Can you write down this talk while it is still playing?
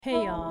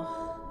Hey y'all,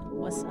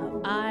 what's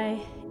up? I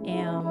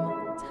am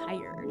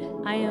tired.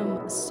 I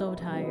am so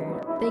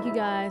tired. Thank you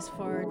guys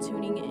for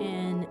tuning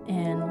in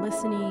and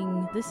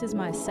listening. This is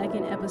my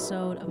second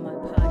episode of my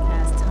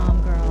podcast, Tom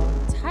Girl.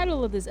 The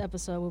title of this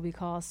episode will be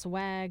called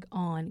Swag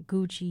on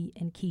Gucci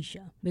and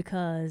Keyshia,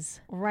 because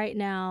right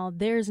now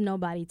there's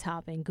nobody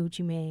topping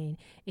Gucci Mane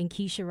and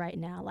Keyshia right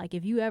now. Like,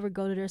 if you ever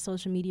go to their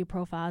social media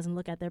profiles and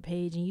look at their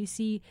page and you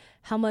see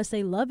how much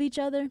they love each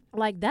other,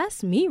 like,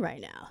 that's me right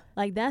now.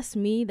 Like, that's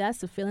me. That's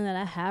the feeling that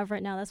I have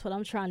right now. That's what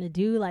I'm trying to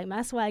do. Like,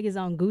 my swag is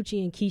on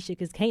Gucci and Keyshia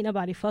because can't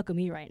nobody fuck with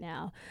me right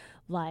now.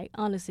 Like,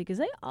 honestly, because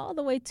they all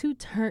the way too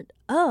turned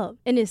up.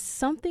 And it's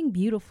something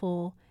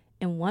beautiful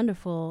and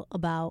wonderful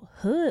about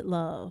hood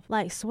love.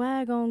 Like,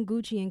 swag on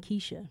Gucci and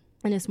Keyshia.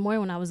 And this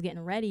morning when I was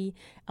getting ready,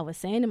 I was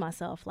saying to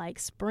myself, like,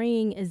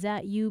 spring, is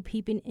that you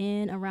peeping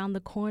in around the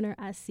corner?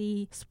 I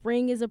see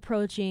spring is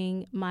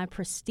approaching. My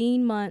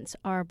pristine months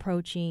are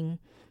approaching.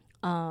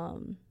 I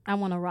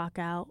want to rock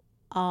out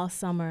all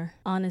summer.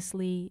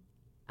 Honestly,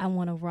 I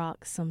want to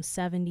rock some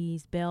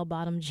 70s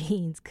bell-bottom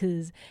jeans,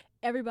 because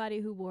everybody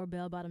who wore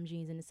bell-bottom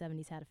jeans in the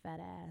 70s had a fat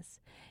ass.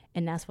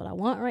 And that's what I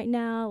want right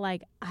now.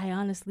 Like, I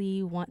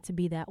honestly want to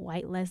be that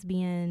white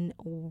lesbian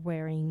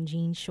wearing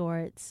jean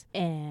shorts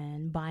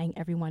and buying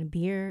everyone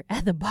beer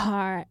at the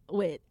bar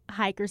with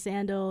hiker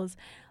sandals.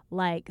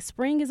 Like,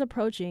 spring is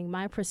approaching.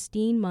 My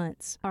pristine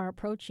months are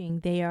approaching.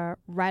 They are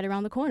right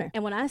around the corner.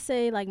 And when I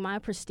say, like, my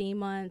pristine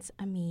months,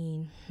 I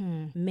mean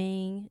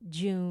May,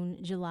 June,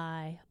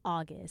 July,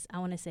 August. I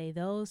want to say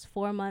those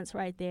 4 months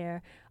right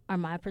there are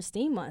my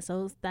pristine months.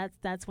 So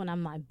that's when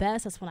I'm my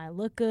best. That's when I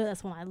look good.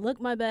 That's when I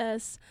look my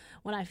best.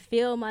 When I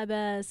feel my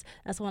best.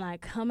 That's when I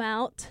come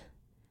out.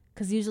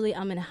 Because usually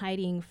I'm in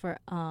hiding for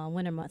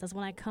winter months. That's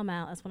when I come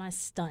out. That's when I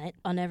stunt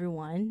on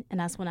everyone,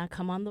 and that's when I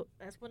come on the.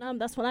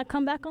 That's when I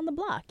come back on the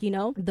block. You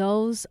know,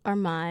 those are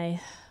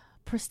my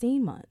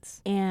pristine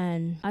months.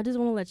 And I just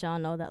want to let y'all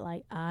know that,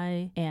 like,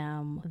 I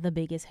am the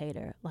biggest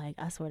hater. Like,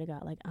 I swear to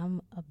God, like,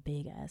 I'm a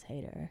big ass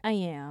hater. I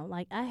am.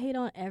 Like, I hate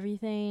on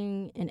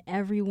everything and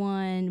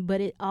everyone,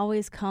 but it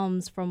always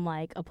comes from,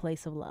 like, a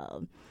place of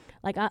love.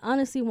 Like, I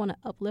honestly want to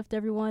uplift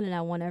everyone, and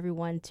I want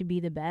everyone to be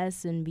the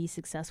best and be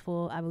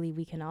successful. I believe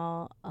we can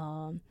all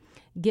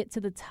get to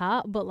the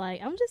top, but,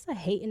 like, I'm just a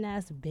hating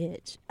ass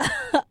bitch.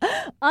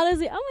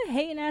 Honestly, I'm a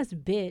hating ass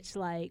bitch.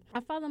 Like,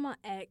 I follow my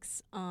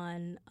ex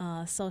on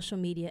social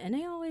media, and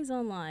they always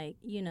on, like,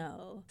 you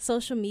know,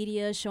 social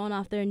media showing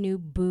off their new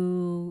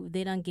boo.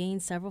 They done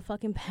gained several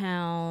fucking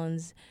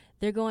pounds.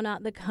 They're going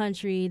out the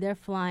country. They're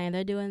flying.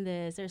 They're doing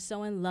this. They're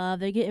so in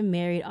love. They're getting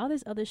married. All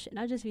this other shit. And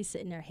I just be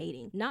sitting there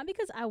hating. Not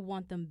because I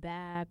want them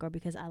back or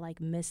because I, like,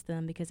 miss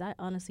them. Because I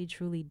honestly,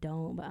 truly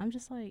don't. But I'm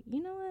just like,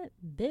 you know what?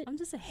 Bitch. I'm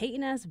just a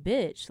hating ass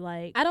bitch.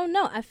 Like, I don't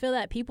know. I feel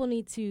that people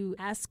need to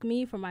ask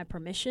me for my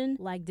permission.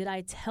 Like, did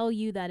I tell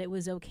you that it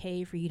was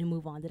okay for you to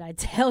move on? Did I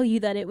tell you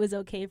that it was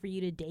okay for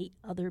you to date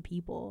other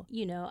people?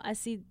 You know, I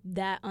see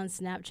that on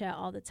Snapchat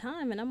all the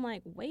time. And I'm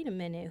like, wait a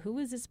minute. Who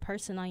is this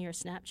person on your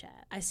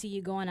Snapchat? I see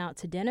you going out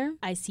to dinner.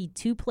 I see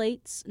 2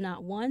 plates,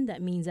 not one. That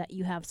means that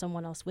you have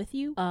someone else with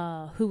you.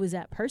 Who is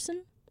that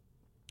person?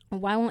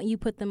 Why won't you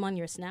put them on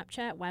your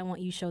Snapchat? Why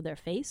won't you show their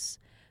face?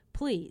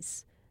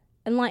 Please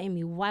enlighten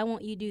me. Why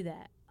won't you do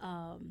that?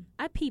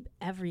 I peep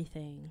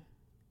everything.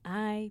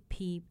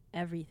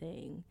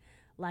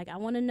 Like, I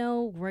want to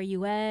know where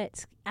you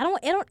at. I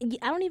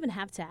don't even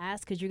have to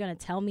ask, because you're going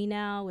to tell me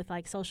now with,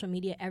 like, social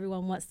media.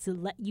 Everyone wants to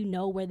let you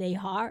know where they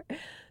are.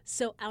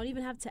 So I don't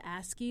even have to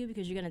ask you,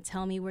 because you're going to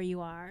tell me where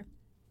you are.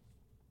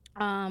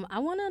 I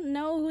want to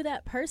know who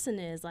that person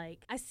is.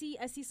 Like, I see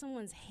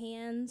someone's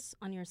hands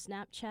on your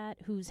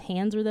Snapchat. Whose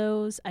hands are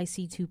those? I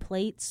see 2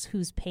 plates.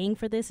 Who's paying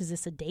for this? Is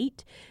this a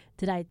date?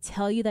 Did I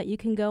tell you that you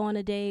can go on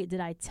a date? Did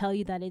I tell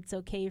you that it's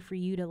okay for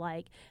you to,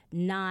 like,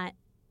 not,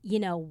 you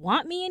know,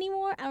 want me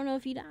anymore? I don't know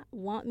if you don't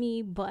want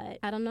me, but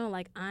I don't know.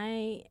 Like,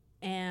 I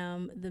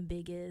am the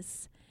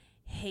biggest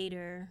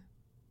hater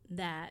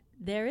that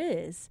there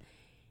is.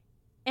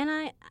 And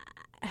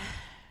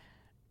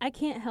I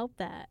can't help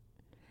that.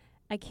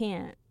 I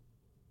can't.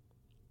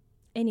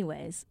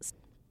 Anyways,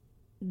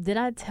 did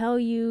I tell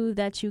you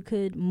that you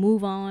could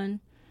move on?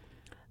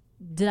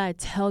 Did I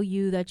tell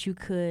you that you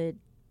could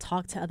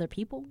talk to other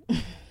people?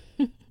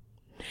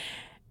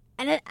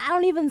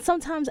 And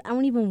sometimes I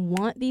don't even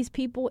want these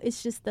people.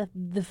 It's just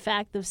the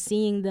fact of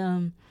seeing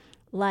them,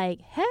 like,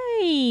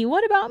 hey,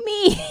 what about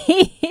me?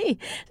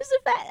 Just the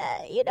fact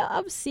that, you know,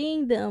 I'm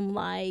seeing them,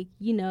 like,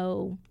 you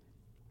know,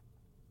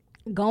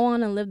 go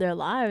on and live their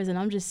lives, and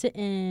I'm just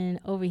sitting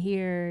over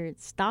here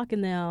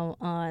stalking them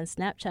on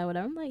Snapchat,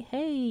 whatever. I'm like,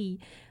 hey,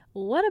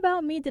 what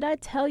about me? Did I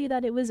tell you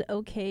that it was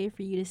okay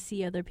for you to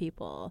see other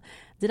people?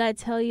 Did I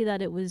tell you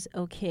that it was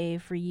okay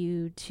for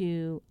you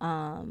to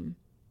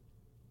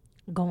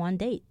go on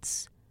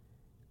dates,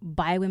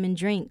 buy women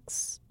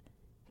drinks,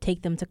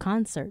 take them to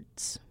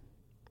concerts?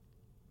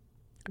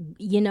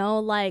 You know,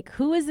 like,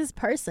 who is this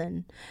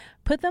person?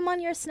 Put them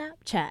on your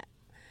Snapchat.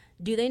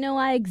 Do they know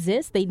I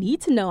exist? They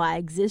need to know I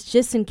exist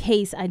just in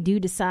case I do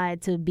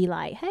decide to be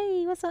like,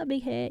 hey, what's up,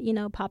 big head? You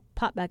know, pop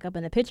back up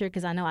in the picture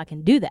because I know I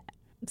can do that.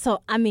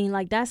 So, I mean,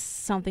 like, that's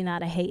something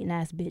that a hating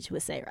ass bitch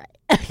would say,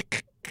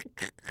 right?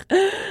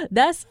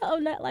 That's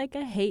something that, like,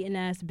 a hating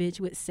ass bitch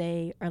would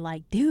say, or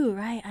like, dude,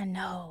 right? I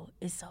know.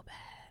 It's so bad.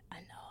 I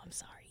know. I'm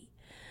sorry.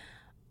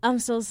 I'm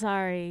so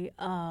sorry.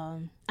 I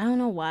don't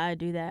know why I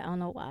do that. I don't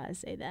know why I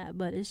say that,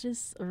 but it's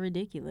just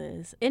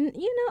ridiculous. And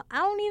you know, I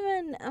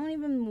don't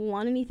even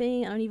want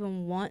anything. I don't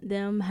even want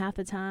them half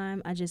the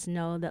time. I just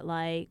know that,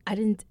 like,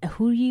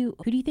 who do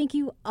you think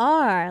you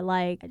are?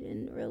 Like, I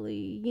didn't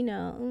really, you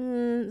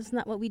know, it's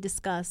not what we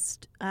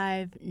discussed.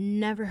 I've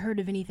never heard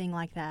of anything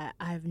like that.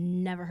 I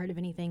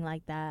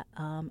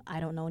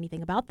don't know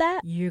anything about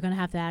that. You're gonna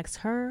have to ask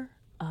her.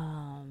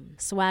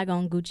 Swag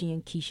on Gucci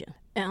and Keyshia.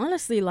 And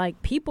honestly,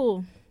 like,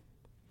 people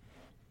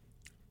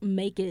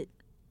make it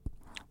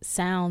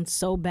sound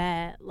so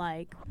bad,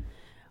 like,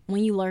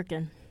 when you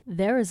lurking.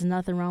 There is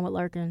nothing wrong with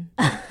lurking.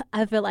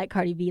 I feel like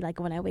Cardi B, like,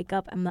 when I wake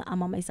up, I'm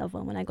on my cell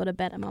phone. When I go to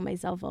bed, I'm on my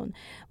cell phone.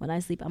 When I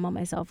sleep, I'm on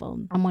my cell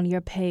phone. I'm on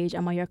your page.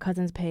 I'm on your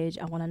cousin's page.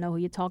 I want to know who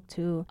you talk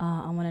to.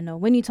 I want to know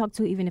when you talk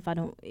to, even if I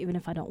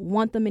don't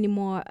want them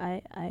anymore.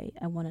 I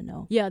want to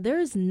know. Yeah, there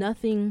is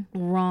nothing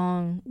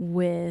wrong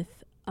with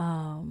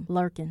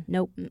lurking.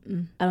 Nope.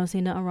 I don't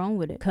see nothing wrong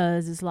with it,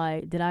 because it's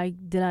like, did I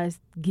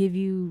give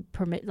you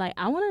permit? Like,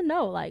 I want to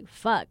know. Like,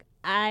 fuck,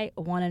 I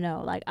want to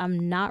know. Like,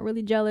 I'm not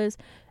really jealous.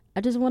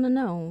 I just want to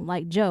know.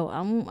 Like, Joe,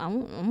 I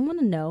want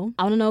to know.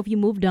 I want to know if you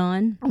moved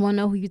on. I want to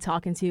know who you're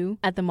talking to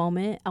at the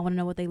moment. I want to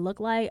know what they look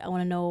like. I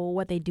want to know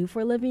what they do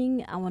for a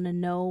living. I want to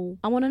know.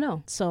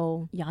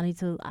 So y'all need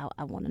to,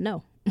 I want to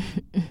know.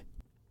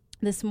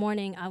 This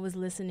morning I was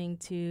listening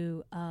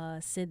to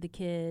Sid the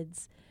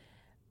Kid's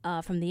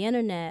from the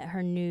internet,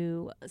 her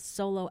new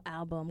solo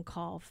album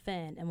called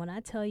Finn. And when I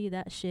tell you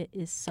that shit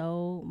is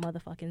so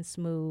motherfucking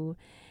smooth,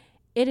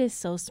 it is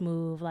so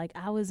smooth. Like,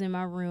 I was in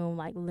my room,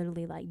 like,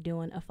 literally, like,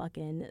 doing a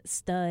fucking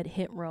stud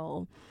hit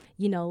roll.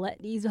 You know,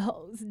 let these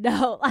hoes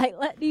know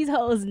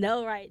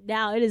right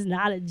now. It is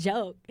not a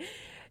joke.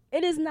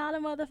 It is not a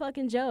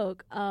motherfucking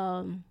joke.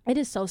 It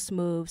is so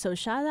smooth. So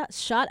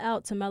shout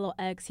out to Mellow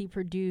X. He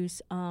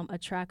produced a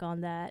track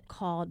on that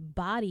called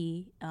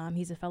Body.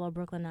 He's a fellow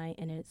Brooklynite,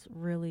 and it's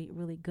really,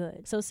 really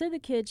good. So Sid the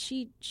Kid,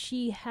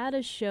 she had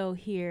a show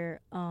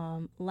here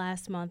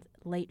last month,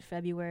 late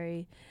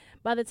February.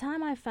 By the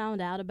time I found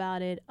out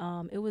about it,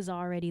 it was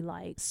already,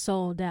 like,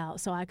 sold out.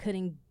 So I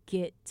couldn't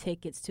get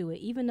tickets to it.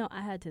 Even though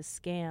I had to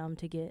scam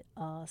to get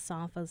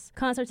Sanfa's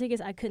concert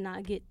tickets, I could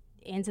not get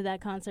into that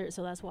concert,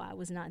 so that's why I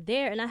was not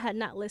there, and I had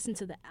not listened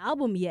to the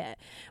album yet,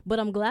 but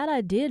I'm glad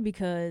I did,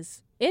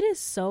 because it is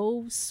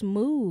so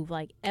smooth.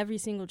 Like, every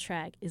single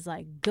track is,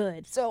 like,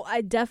 good. So I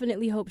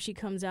definitely hope she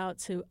comes out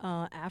to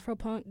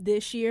Afropunk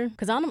this year,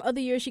 because on the other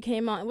years she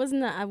came out, it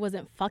wasn't that I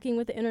wasn't fucking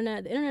with the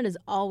internet has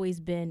always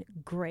been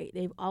great.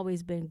 They've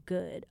always been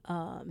good.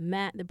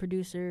 Matt, the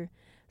producer,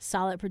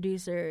 solid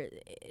producer,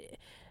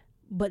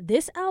 but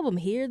this album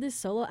here, this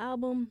solo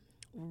album,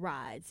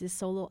 rides. This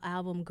solo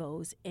album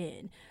goes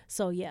in.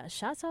 So yeah,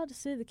 shouts out to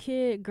Sid the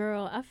Kid,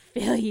 girl. I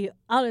feel you.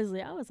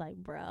 Honestly, I was like,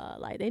 bruh,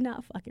 like, they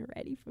not fucking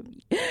ready for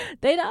me.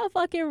 They not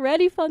fucking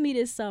ready for me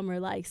this summer.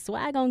 Like,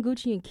 swag on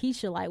Gucci and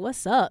Keyshia. Like,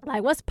 what's up?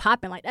 Like, what's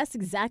popping? Like, that's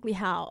exactly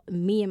how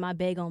me and my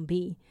bae gonna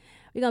be.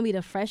 We're gonna be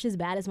the freshest,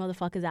 baddest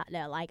motherfuckers out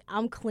there. Like,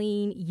 I'm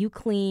clean, you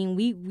clean.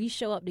 We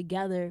show up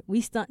together. We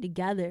stunt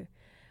together.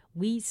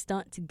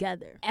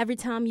 Every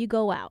time you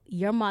go out,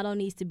 your motto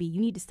needs to be,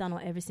 you need to stunt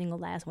on every single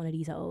last one of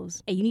these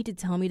hoes. And you need to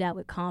tell me that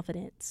with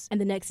confidence.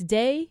 And the next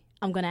day,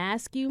 I'm going to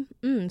ask you,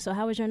 so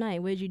how was your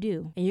night? What'd you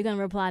do? And you're going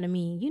to reply to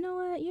me, you know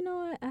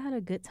what? I had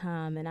a good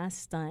time, and I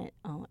stunt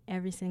on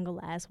every single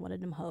last one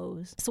of them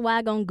hoes.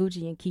 Swag on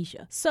Gucci and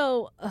Keyshia.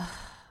 So,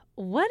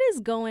 what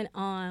is going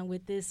on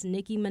with this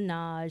Nicki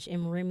Minaj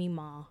and Remy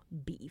Ma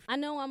beef? I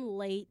know I'm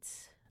late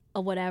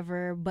or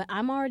whatever, but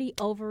I'm already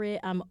over it.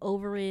 I'm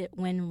over it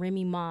when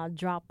Remy Ma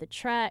dropped the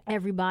track.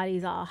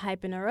 Everybody's all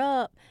hyping her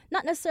up.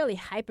 Not necessarily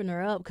hyping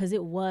her up, because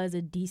it was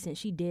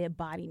she did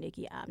body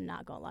Nicki. I'm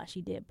not gonna lie,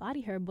 she did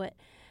body her, but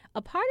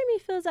a part of me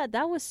feels that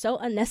was so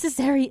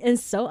unnecessary and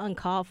so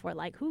uncalled for.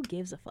 Like, who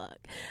gives a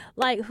fuck?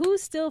 Like,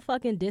 who's still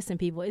fucking dissing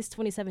people? It's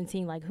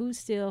 2017. Like, who's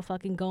still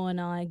fucking going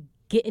on,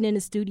 getting in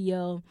the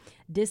studio,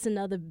 dissing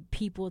other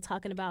people,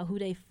 talking about who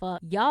they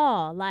fuck?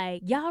 Y'all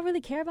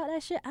really care about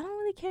that shit? I don't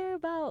really care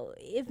about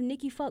if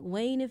Nicki fuck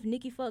Wayne, if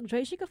Nicki fuck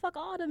Dre. She could fuck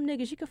all them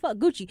niggas. She could fuck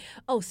Gucci.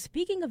 Oh,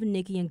 speaking of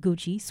Nicki and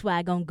Gucci,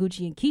 swag on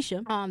Gucci and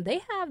Keyshia, they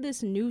have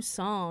this new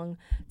song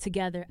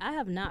together. I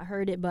have not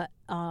heard it, but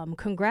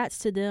congrats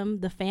to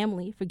them, the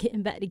family, for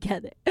getting back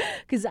together.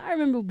 Because I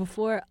remember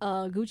before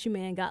Gucci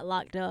Mane got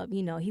locked up,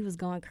 you know, he was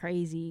going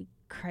crazy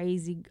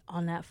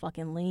on that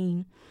fucking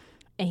lean.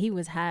 And he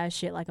was high as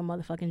shit, like a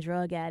motherfucking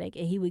drug addict.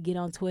 And he would get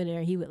on Twitter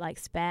and he would, like,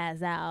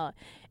 spaz out.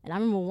 And I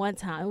remember one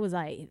time it was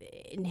like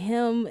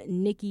him,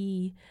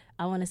 Nicki,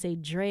 I want to say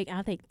Drake,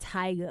 I think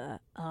Tyga,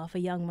 for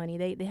Young Money.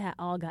 They had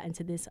all got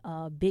into this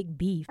big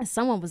beef. And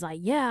someone was like,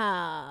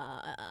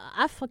 yeah,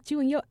 I fucked you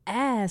in your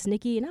ass,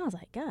 Nicki. And I was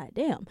like, God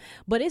damn.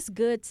 But it's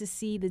good to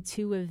see the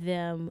two of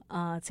them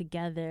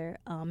together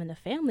in the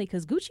family,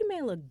 because Gucci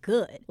Mane look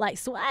good. Like,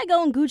 Swag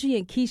on Gucci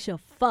and Keyshia,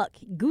 fuck.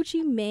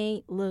 Gucci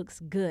Mane looks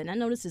good. And I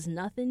know this is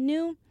nothing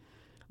new,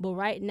 but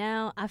right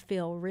now I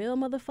feel real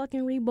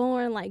motherfucking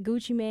reborn like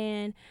Gucci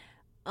Mane.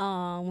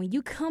 When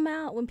you come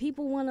out, when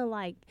people want to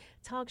like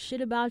talk shit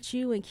about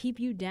you and keep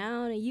you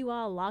down and you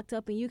all locked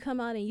up, and you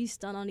come out and you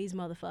stun on these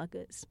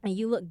motherfuckers and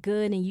you look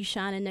good and you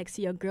shining next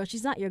to your girl.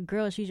 She's not your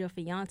girl, she's your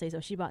fiance, so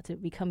she about to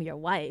become your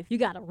wife. You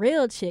got a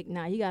real chick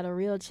now. You got a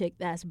real chick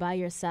that's by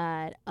your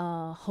side,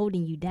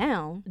 holding you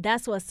down.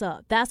 That's what's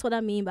up. That's what I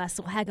mean by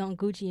Swag on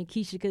Gucci and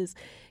Keyshia, because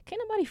can't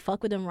nobody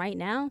fuck with them right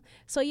now.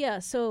 So yeah,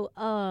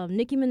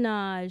 Nicki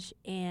Minaj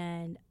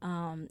and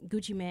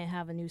Gucci Mane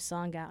have a new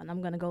song out, and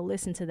I'm gonna go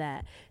listen to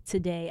that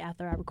today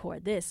after I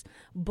record this.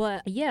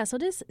 But yeah, so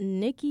this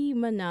Nicki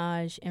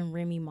Minaj and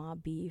Remy Ma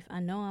beef,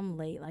 I know I'm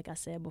late, like I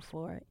said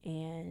before,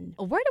 and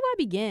where do I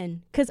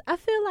begin? Because I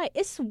feel like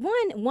it's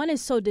one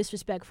is so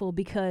disrespectful,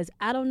 because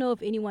I don't know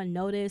if anyone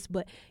noticed,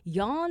 but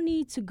y'all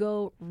need to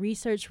go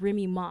research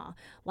Remy Ma.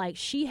 Like,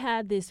 she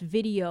had this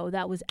video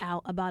that was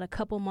out about a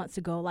couple months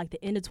ago, like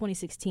the end of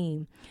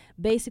 2016,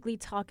 basically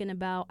talking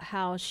about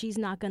how she's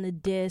not gonna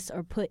diss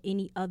or put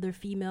any other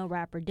female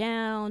rapper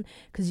down,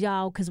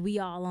 because we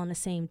all on the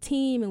same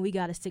team and we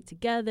gotta stick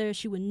together.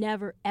 She would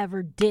never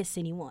ever diss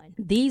anyone.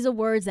 These are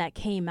words that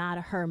came out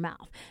of her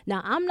mouth.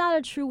 Now, I'm not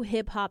a true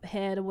hip hop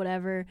head or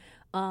whatever.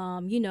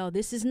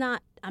 This is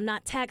not, I'm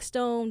not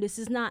Taxstone. This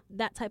is not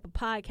that type of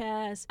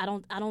podcast.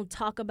 I'm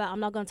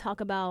not going to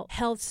talk about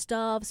health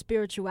stuff,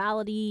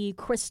 spirituality,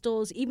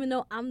 crystals, even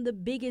though I'm the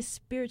biggest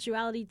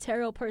spirituality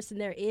tarot person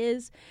there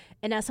is.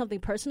 And that's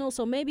something personal.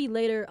 So maybe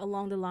later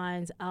along the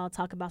lines, I'll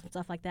talk about some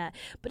stuff like that.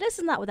 But this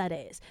is not what that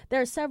is. There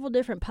are several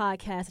different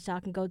podcasts that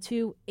y'all can go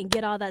to and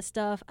get all that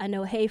stuff. I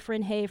know Hey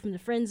from the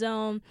Friend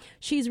Zone.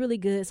 She's really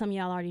good. Some of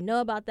y'all already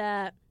know about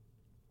that.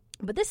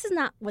 But this is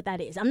not what that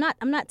is. I'm not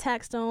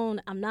Taxstone.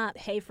 I'm not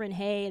Hey Friend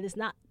Hey. This is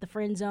not the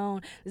Friend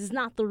Zone. This is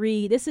not the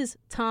Read. This is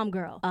Tom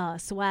Girl,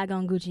 Swag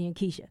on Gucci and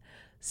Keyshia.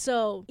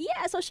 So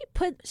yeah, so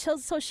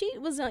she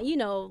was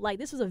like,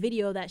 this was a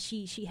video that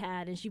she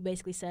had, and she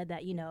basically said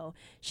that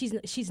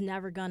she's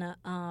never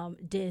gonna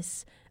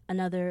diss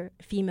another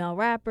female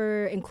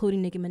rapper,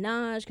 including Nicki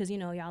Minaj, because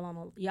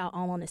y'all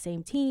all on the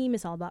same team.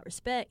 It's all about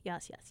respect.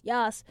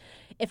 Yes.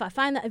 If I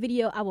find that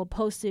video, I will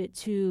post it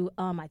to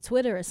my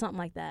Twitter or something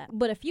like that.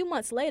 But a few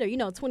months later,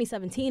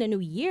 2017, a new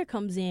year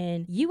comes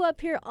in. You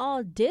up here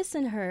all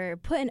dissing her,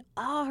 putting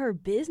all her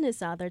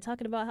business out there,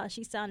 talking about how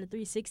she signed a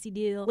 360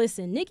 deal.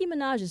 Listen, Nicki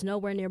Minaj is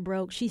nowhere near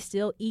broke. She's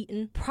still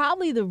eating.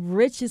 Probably the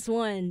richest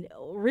one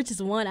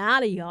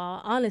out of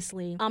y'all,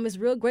 honestly. It's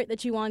real great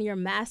that you on your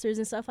masters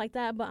and stuff like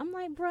that, but I'm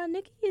like, bro,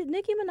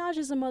 Nicki Minaj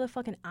is a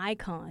motherfucking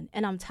icon,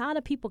 and I'm tired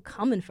of people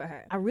coming for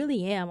her. I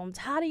really am. I'm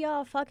tired of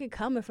y'all fucking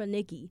coming for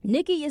Nicki.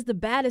 Nicki is the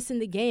baddest in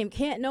the game.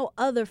 Can't no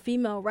other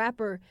female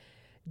rapper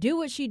do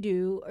what she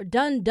do or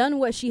done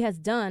what she has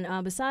done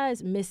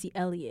besides Missy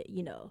Elliott,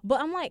 But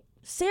I'm like,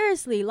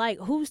 seriously, like,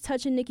 who's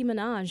touching Nicki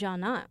Minaj? Y'all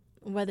not.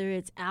 Whether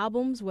it's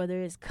albums,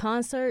 whether it's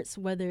concerts,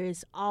 whether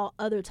it's all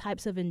other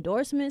types of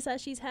endorsements that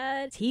she's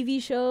had,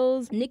 TV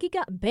shows, Nicki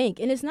got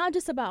bank. And it's not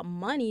just about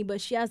money, but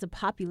she has the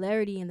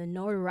popularity and the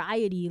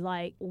notoriety.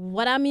 Like,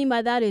 what I mean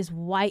by that is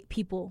white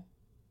people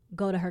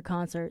go to her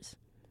concerts.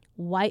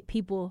 White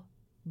people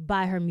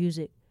buy her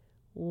music.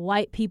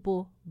 White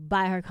people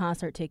buy her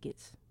concert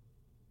tickets.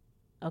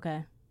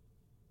 Okay.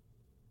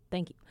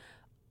 Thank you.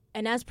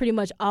 And that's pretty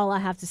much all I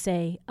have to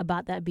say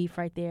about that beef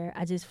right there.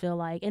 I just feel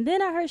like, and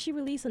then I heard she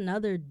released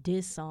another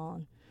diss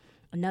song,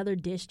 another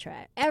diss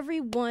track.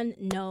 Everyone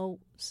knows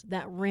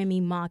that Remy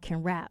Ma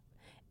can rap.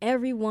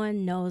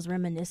 Everyone knows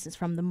Reminiscence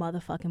from the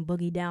motherfucking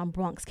Boogie Down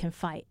Bronx can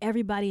fight.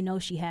 Everybody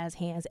knows she has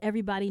hands.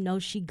 Everybody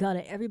knows she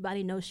gutter.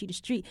 Everybody knows she the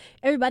street.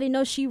 Everybody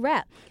knows she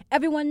rap.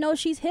 Everyone knows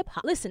she's hip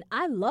hop. Listen,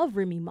 I love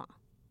Remy Ma.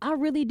 I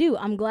really do.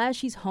 I'm glad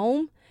she's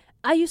home.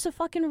 I used to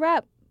fucking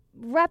rap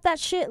that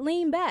shit,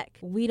 lean back.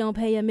 We don't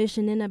pay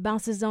admission and the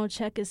bouncers don't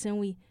check us and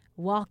we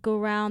walk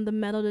around the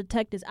metal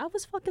detectors. I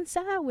was fucking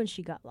sad when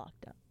she got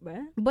locked up,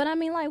 bruh. But I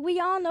mean, like, we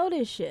all know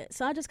this shit.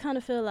 So I just kind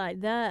of feel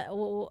like that.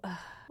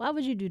 Why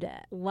would you do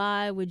that?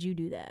 Why would you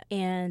do that?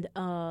 And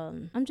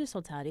I'm just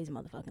so tired of these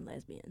motherfucking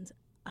lesbians.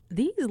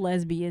 These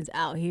lesbians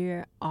out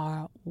here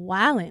are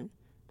wildin'.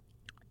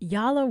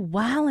 Y'all are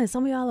wildin'.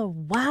 Some of y'all are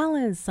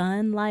wildin',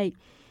 son. Like,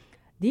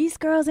 these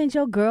girls ain't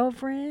your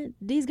girlfriend.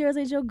 These girls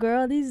ain't your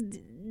girl.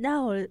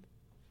 No.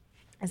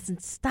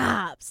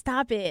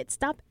 Stop it.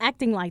 Stop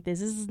acting like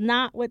this. This is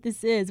not what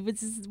this is.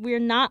 We're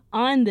not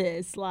on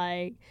this.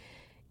 Like,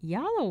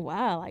 y'all are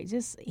wild. Like,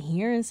 just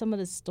hearing some of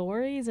the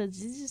stories are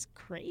just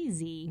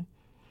crazy.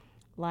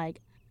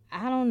 Like,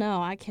 I don't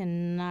know. I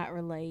cannot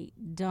relate.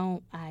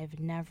 I've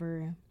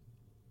never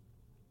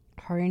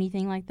heard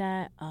anything like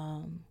that.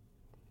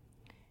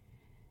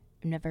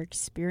 never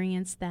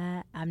experienced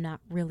that. I'm not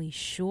really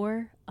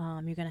sure.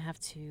 You're gonna have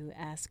to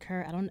ask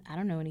her. I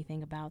don't know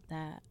anything about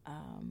that.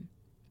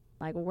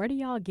 Like, where do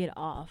y'all get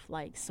off,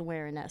 like,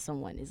 swearing that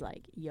someone is,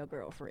 like, your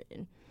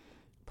girlfriend?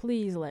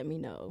 Please let me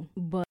know.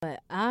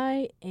 But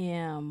I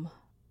am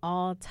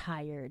all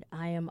tired.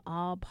 I am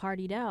all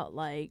partied out.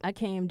 Like, I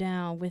came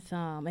down with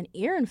an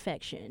ear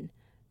infection.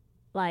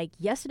 Like,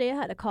 yesterday I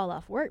had to call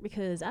off work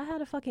because I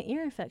had a fucking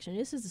ear infection.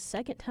 This is the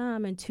second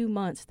time in 2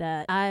 months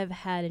that I've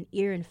had an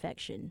ear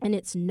infection. And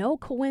it's no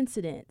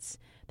coincidence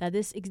that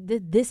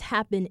this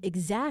happened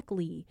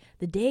exactly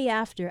the day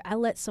after I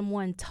let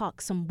someone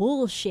talk some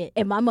bullshit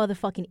in my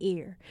motherfucking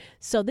ear.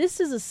 So this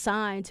is a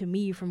sign to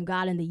me from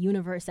God in the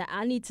universe that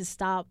I need to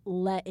stop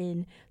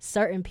letting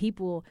certain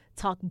people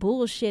talk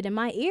bullshit in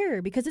my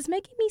ear because it's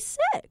making me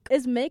sick.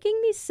 It's making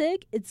me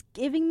sick. It's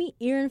giving me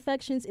ear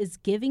infections. It's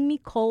giving me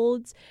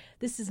colds.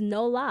 This is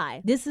no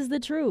lie. This is the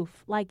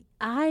truth. Like,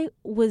 I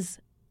was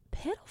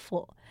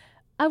pitiful.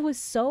 I was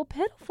so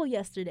pitiful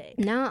yesterday.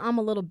 Now I'm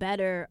a little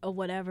better or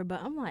whatever,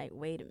 but I'm like,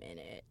 wait a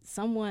minute.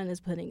 Someone is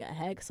putting a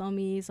hex on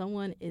me.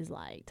 Someone is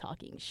like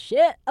talking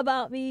shit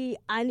about me.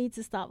 I need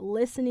to stop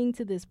listening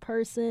to this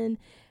person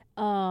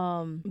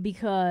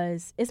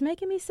because it's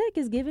making me sick.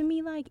 It's giving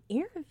me like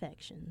ear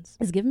infections.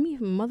 It's giving me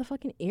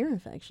motherfucking ear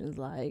infections.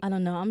 Like, I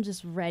don't know. I'm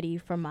just ready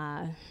for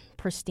my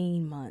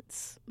pristine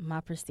months. My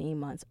pristine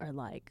months are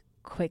like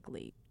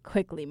quickly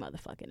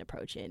motherfucking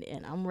approaching,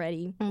 and I'm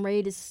ready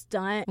to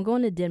stunt. I'm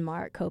going to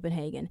Denmark,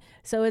 Copenhagen.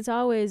 So it's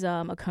always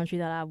a country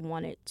that I've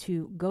wanted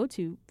to go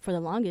to for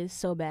the longest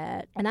so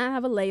bad. And I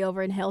have a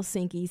layover in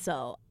Helsinki,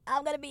 so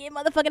I'm gonna be in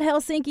motherfucking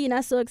Helsinki, and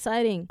that's so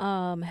exciting.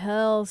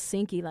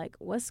 Helsinki, like,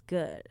 what's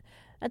good?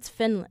 That's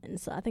Finland,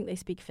 so I think they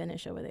speak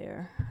Finnish over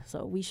there.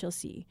 So we shall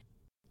see.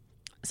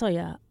 So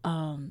yeah,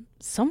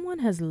 someone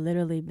has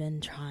literally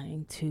been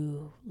trying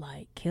to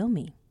like kill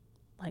me.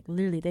 Like,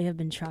 literally, they have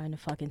been trying to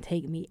fucking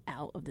take me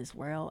out of this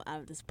world, out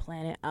of this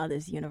planet, out of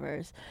this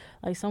universe.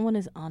 Like, someone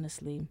has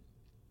honestly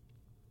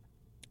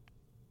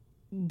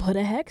put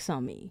a hex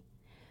on me.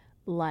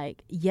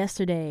 Like,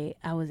 yesterday,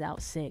 I was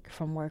out sick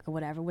from work or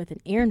whatever with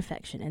an ear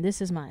infection. And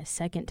this is my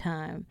second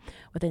time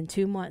within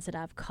 2 months that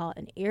I've caught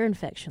an ear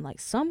infection. Like,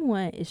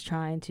 someone is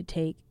trying to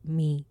take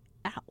me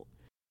out.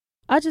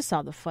 I just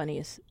saw the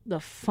funniest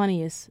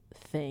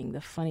thing, the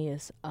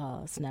funniest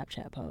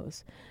Snapchat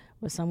post,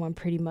 where someone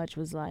pretty much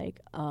was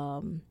like,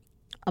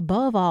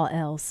 above all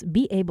else,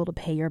 be able to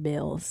pay your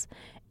bills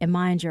and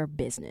mind your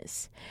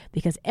business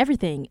because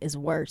everything is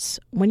worse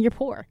when you're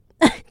poor.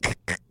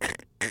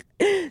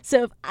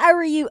 So if I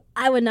were you,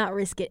 I would not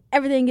risk it.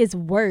 Everything is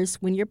worse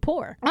when you're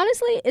poor.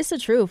 Honestly, it's the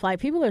truth. Like,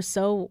 people are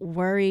so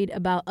worried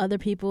about other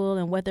people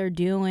and what they're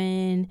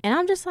doing. And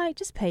I'm just like,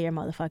 just pay your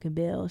motherfucking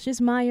bills.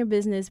 Just mind your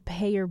business,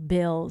 pay your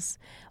bills,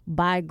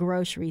 buy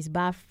groceries,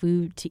 buy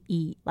food to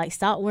eat. Like,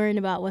 stop worrying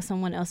about what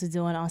someone else is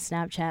doing on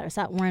Snapchat or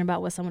stop worrying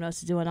about what someone else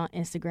is doing on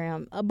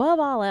Instagram. Above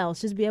all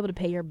else, just be able to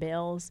pay your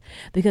bills,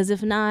 because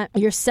if not,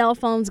 your cell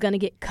phone's going to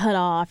get cut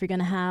off. You're going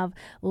to have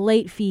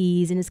late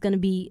fees, and it's going to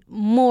be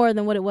more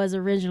than what it was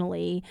originally.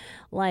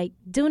 Like,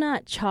 do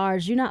not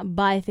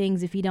buy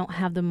things if you don't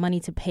have the money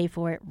to pay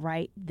for it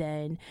right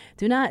then.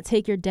 Do not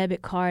take your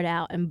debit card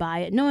out and buy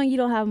it knowing you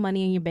don't have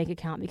money in your bank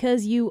account,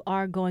 because you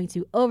are going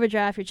to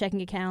overdraft your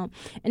checking account,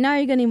 and now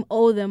you're going to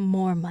owe them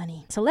more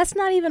money. So let's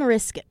not even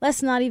risk it.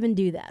 Let's not even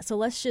do that. So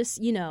let's just,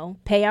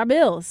 pay our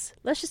bills.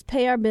 Let's just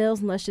pay our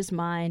bills and let's just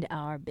mind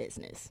our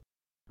business.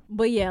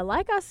 But yeah,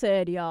 like I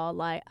said, y'all,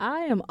 like, I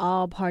am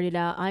all partied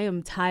out. I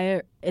am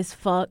tired as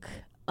fuck.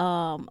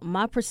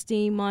 My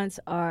pristine months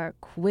are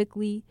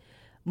quickly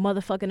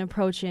motherfucking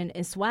approaching,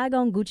 and swag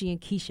on Gucci and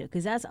Keyshia,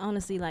 because that's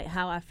honestly like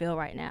how I feel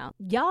right now.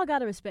 Y'all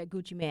gotta respect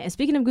Gucci Man. And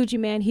speaking of Gucci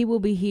Man, he will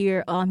be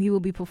here. He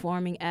will be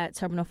performing at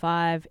Terminal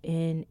 5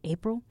 in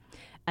April.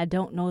 I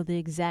don't know the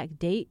exact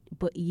date,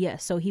 but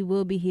yes, so he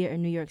will be here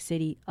in New York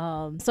City.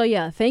 So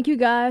yeah, thank you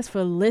guys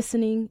for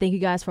listening. Thank you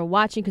guys for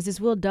watching, because this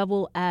will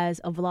double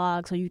as a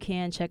vlog, so you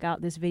can check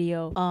out this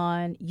video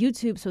on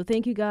YouTube. So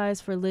thank you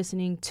guys for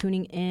listening,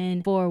 tuning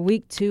in for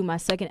week 2, my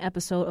second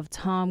episode of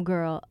Tom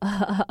Girl,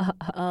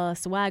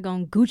 swag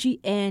on Gucci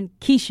and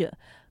Keyshia.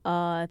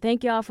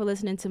 Thank y'all for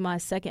listening to my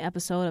second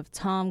episode of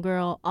Tom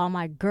Girl, all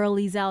my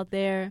girlies out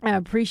there. I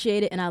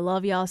appreciate it, and I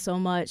love y'all so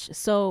much.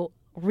 So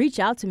reach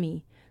out to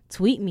me.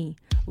 Tweet me.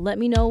 Let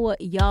me know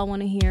what y'all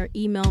want to hear.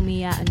 Email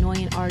me at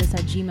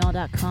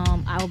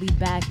annoyingartist@gmail.com. I will be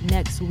back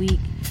next week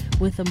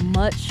with a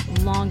much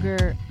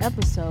longer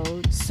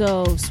episode.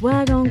 So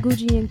swag on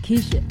Gucci and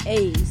Keyshia.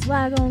 Hey,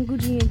 swag on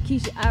Gucci and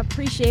Keyshia. I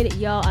appreciate it,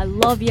 y'all. I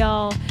love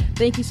y'all.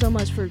 Thank you so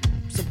much for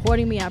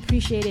supporting me. I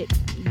appreciate it.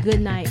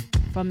 Good night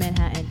from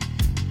Manhattan.